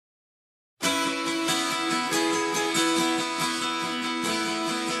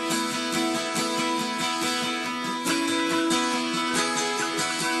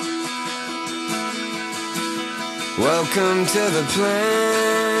Welcome to the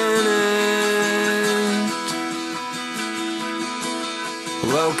planet.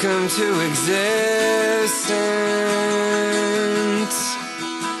 Welcome to existence.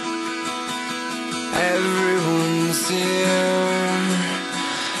 Everyone's here.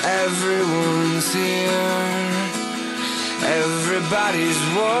 Everyone's here. Everybody's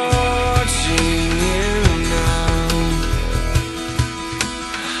watching you now.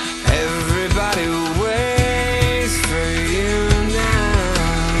 Everybody waits for you now.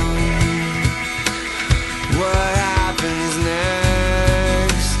 What happens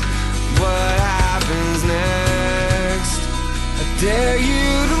next? What happens next? I dare you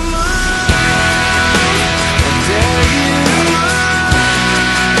to move. I dare you to move.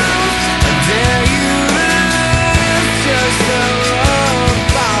 I dare you to lift yourself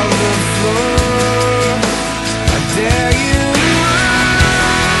up off the floor. I dare you to move.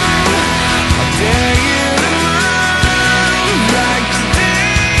 I dare you to move like today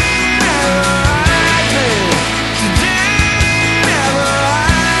never happened. Today never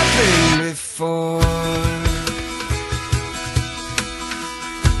happened before.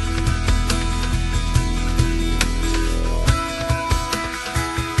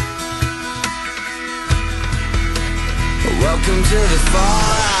 Welcome to the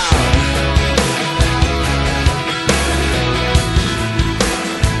fallout.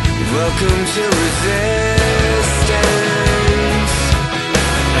 Welcome to resistance.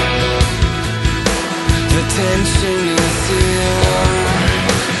 The tension is here.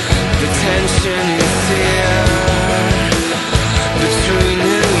 The tension is here. Between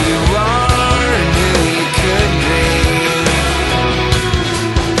who you are and who you could be.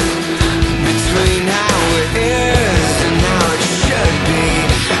 Between how it is and how it should be.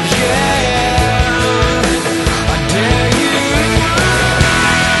 Yeah, I dare you to move.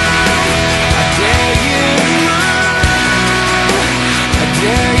 I dare you to move. I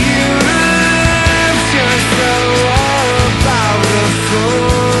dare you to lift yourself up out the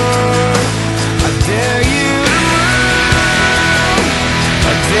floor. I dare you to move.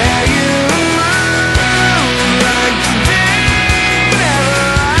 I dare you to move like today never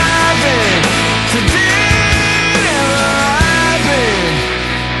happened. Today never happened.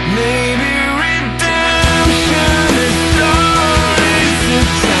 Maybe redemption is always the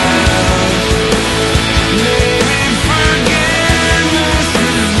time. Maybe forgiveness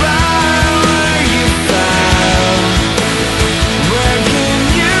is right where you found. Where can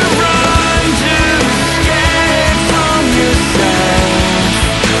you run to escape from yourself?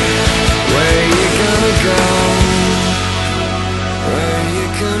 Where you gonna go? Where you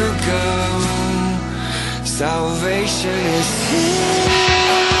gonna go? Salvation is here.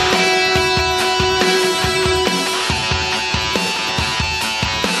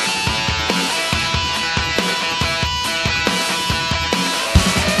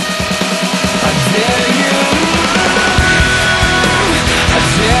 I dare you to move. I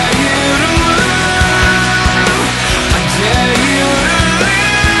dare you to move. I dare you to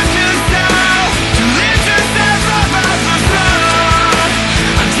lift yourself up off the floor.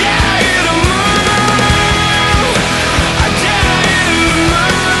 I dare you to move. I dare you to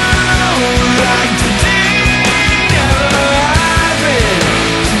move like today never happened.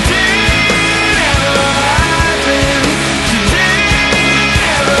 Today never happened. Today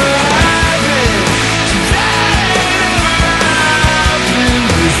never happened. Today never happened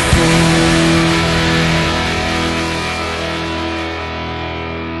before.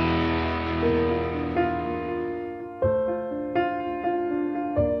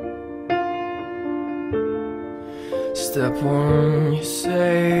 Step one, you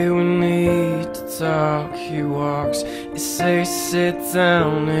say we need to talk. He walks, you say sit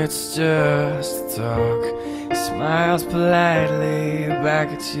down, it's just talk. He smiles politely back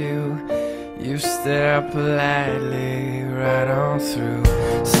at you. You stare politely right on through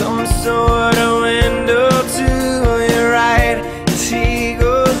some sort of window to your right. As he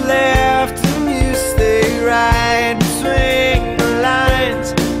goes left and you stay right between the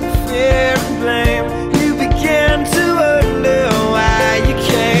lines of fear and blame. You begin to wonder why you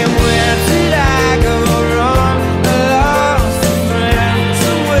came. Where did I go wrong? I lost a friend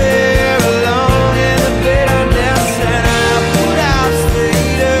somewhere alone in the bitterness, and I put out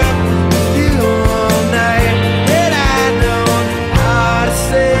stayed up with you all night. And I know how to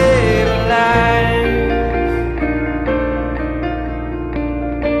save a life.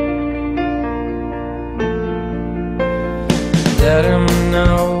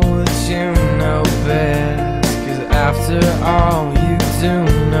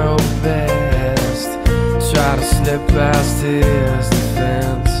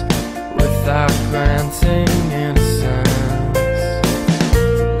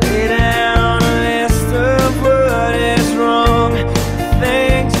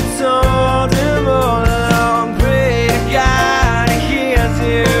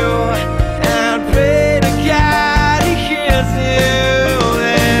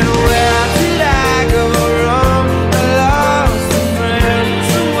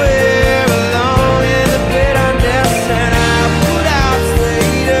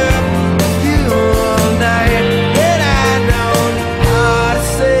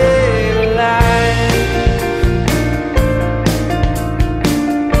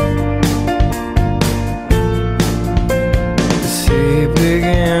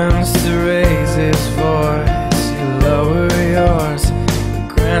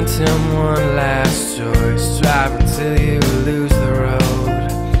 grant him one last choice. Drive until you lose the road,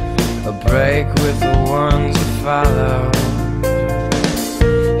 a break with the ones you follow.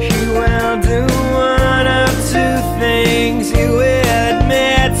 He will do one of two things. He will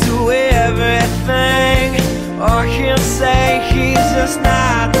admit to everything, or he'll say he's just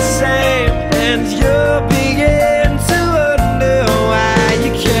not the same, and you'll begin to wonder why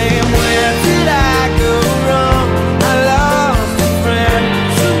you came. Where did I go wrong? I lost a friend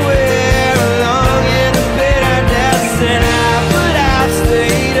somewhere along in the bitterness, and but I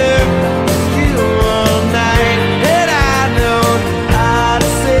stayed up with you all night, and I know how to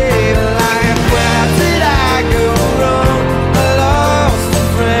save a life. Where did I go wrong? I lost a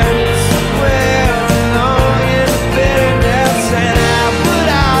friend somewhere along in the bitterness, and but I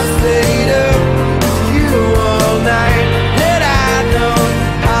stayed up with you all night, and I know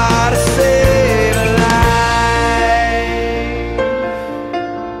how to save a life.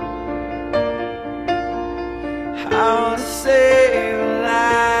 How to save a life.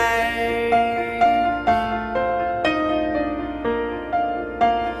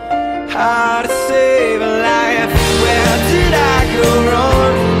 How to save a life. Where did I go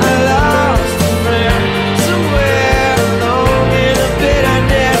wrong? I lost a friend somewhere along in the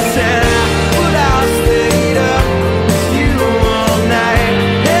bitterness, and but I stayed up with you all night,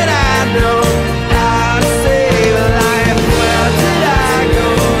 and I know how to save a life. Where did I go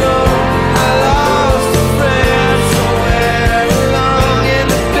wrong? I lost a friend somewhere along in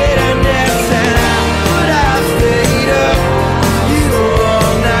the bitterness, and but I stayed up with you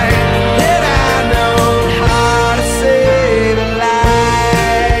all night, and I know how to save a life.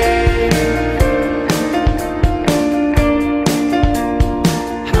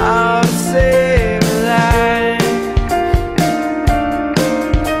 How to save a life.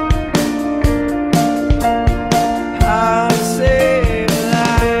 How to save a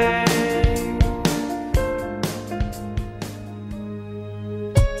life.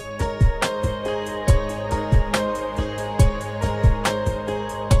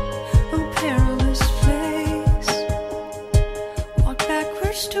 Oh, perilous place, walk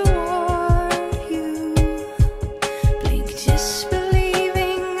backwards toward you, blink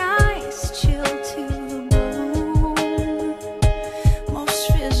disbelieving eyes chill to the bone, most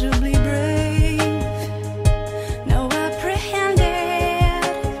visibly brave, no apprehended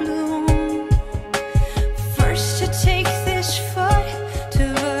gloom, first to take this foot to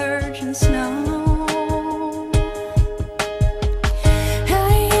virgin snow. I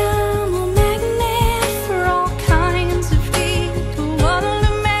am a magnet for all kinds of people, what a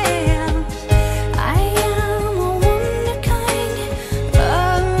demand. I am a wonder kind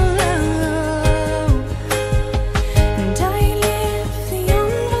of love, and I live the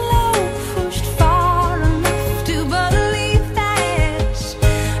envelope pushed far enough to believe that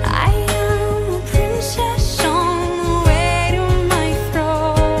I am a princess on the way to my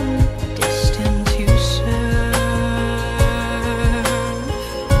throne, destined to serve,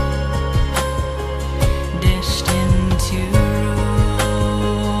 destined to roam.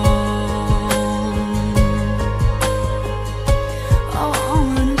 Oh,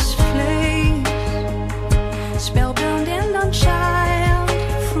 ominous place, spellbound and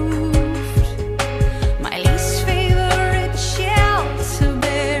unchild-proofed, my least favorite shell to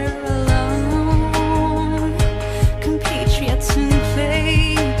bear alone. Compatriots in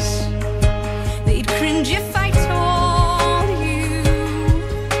place, they'd cringe if I told you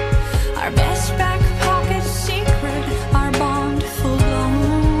our best back pocket secret, our bond full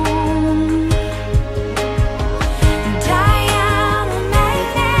blown. And I am a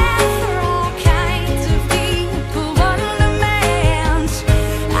magnet for all kinds of people, what a demand.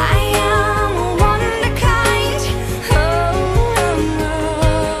 I am a wonder kind,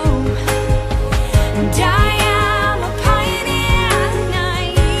 and I am a pioneer,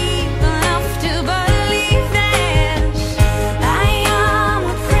 naive enough to believe this. I am a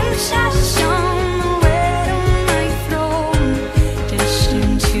princess on the way to my throne,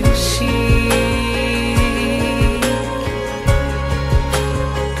 destined to seek,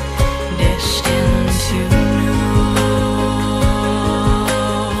 destined to know.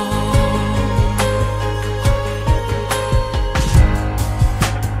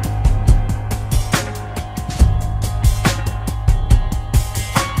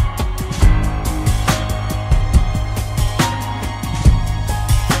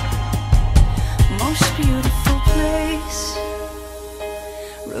 Most beautiful place,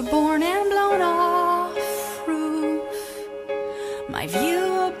 reborn and blown off roof, my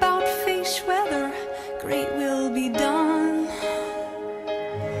view about face weather, great will be done.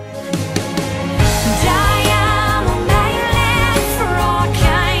 And I am a magnet for all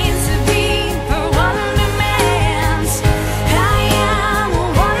kinds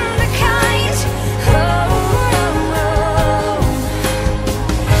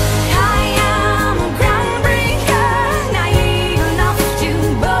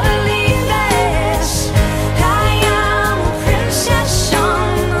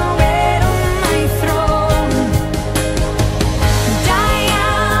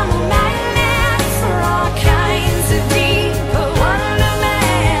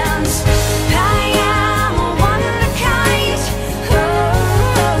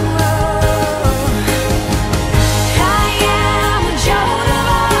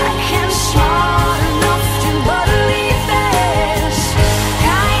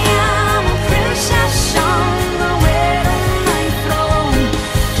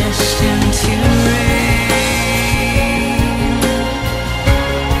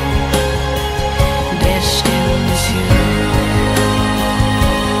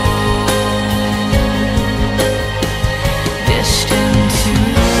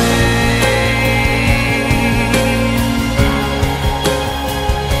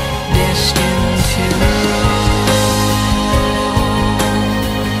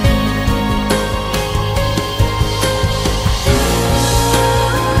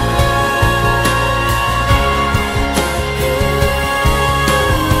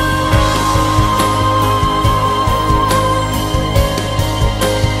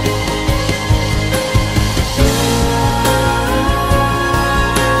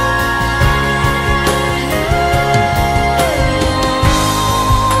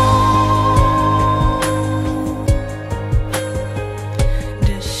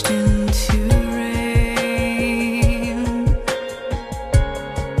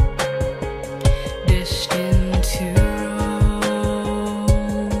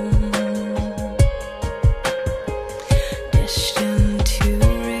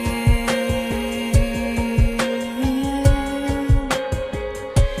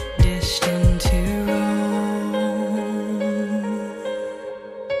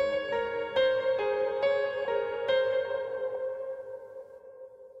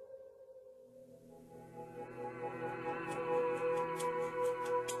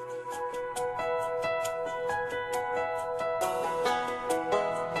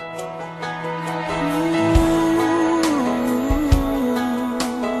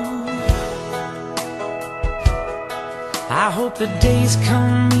I hope the days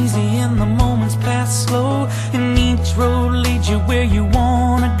come easy and the moments pass slow, and each road leads you where you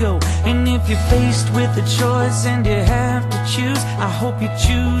wanna go. And if you're faced with a choice and you have to choose, I hope you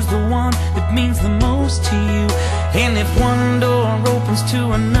choose the one that means the most to you. And if one door opens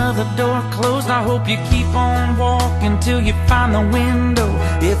to another door closed, I hope you keep on walking till you find the window.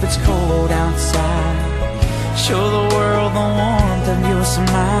 If it's cold outside, show the world the warmth of your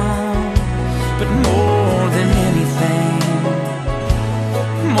smile. But more than anything,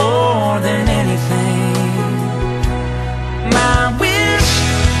 more than anything, my wish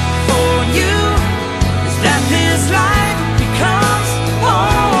for you is that this life becomes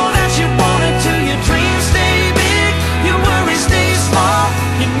all that you want it to. Your dreams stay big, your worries stay small.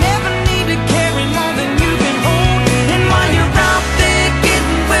 You never need to carry more than you can hold. And while you're out there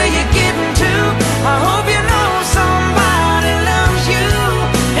getting where you're getting to, I hope you know somebody loves you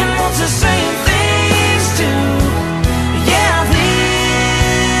and wants the same things too. Yeah,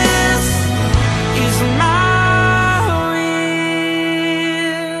 this is my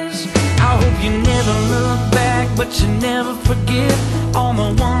wish. I hope you never look back, but you never forget all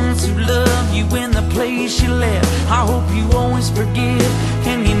the ones who love you in the place you left. I hope you always forgive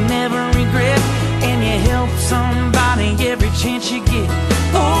and you never regret, and you help somebody every chance you get.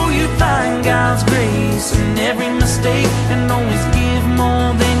 Oh, you find God's grace in every mistake, and always give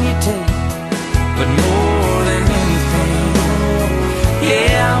more than you take. But more than anything,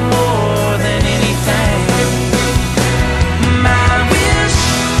 yeah, more than anything, my wish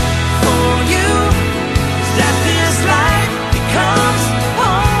for you is that this life becomes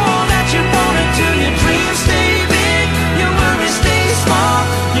all that you want it to. Your dreams stay big, your worries stay small.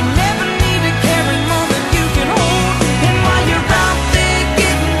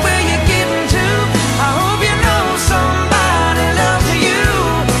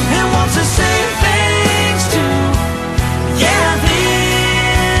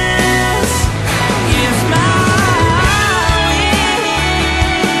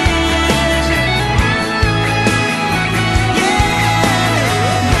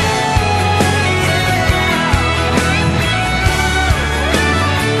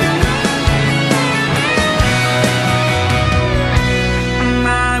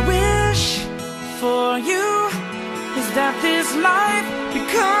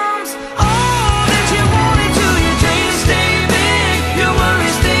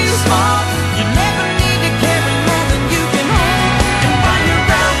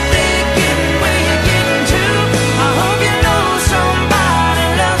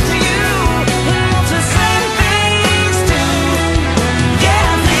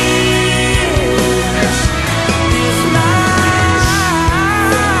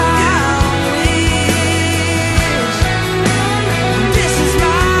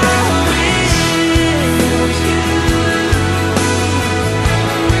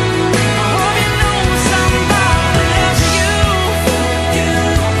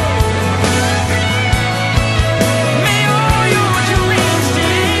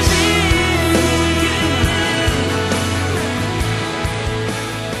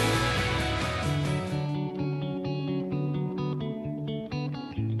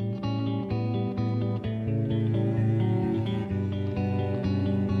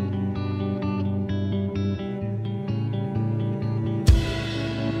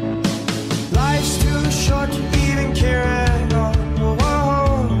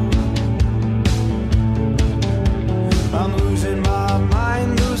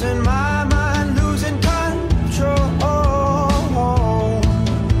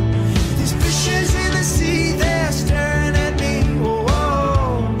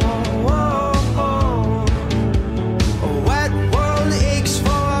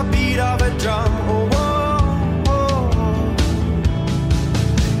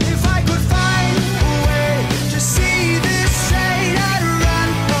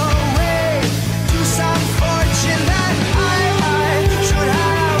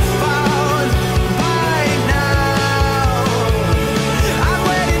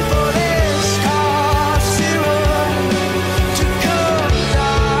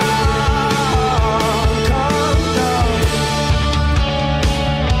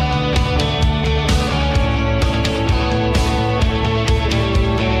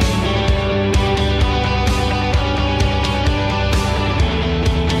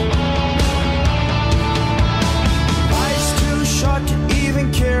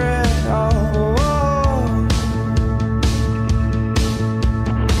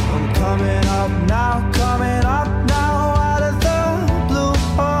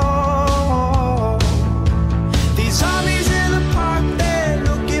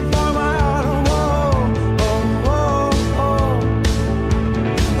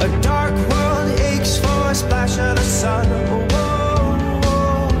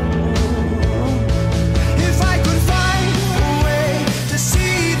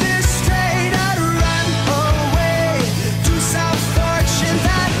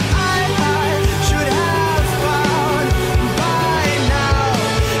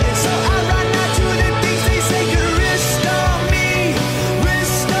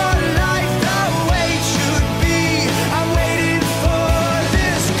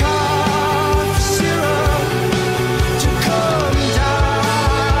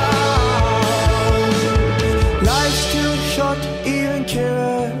 Life's too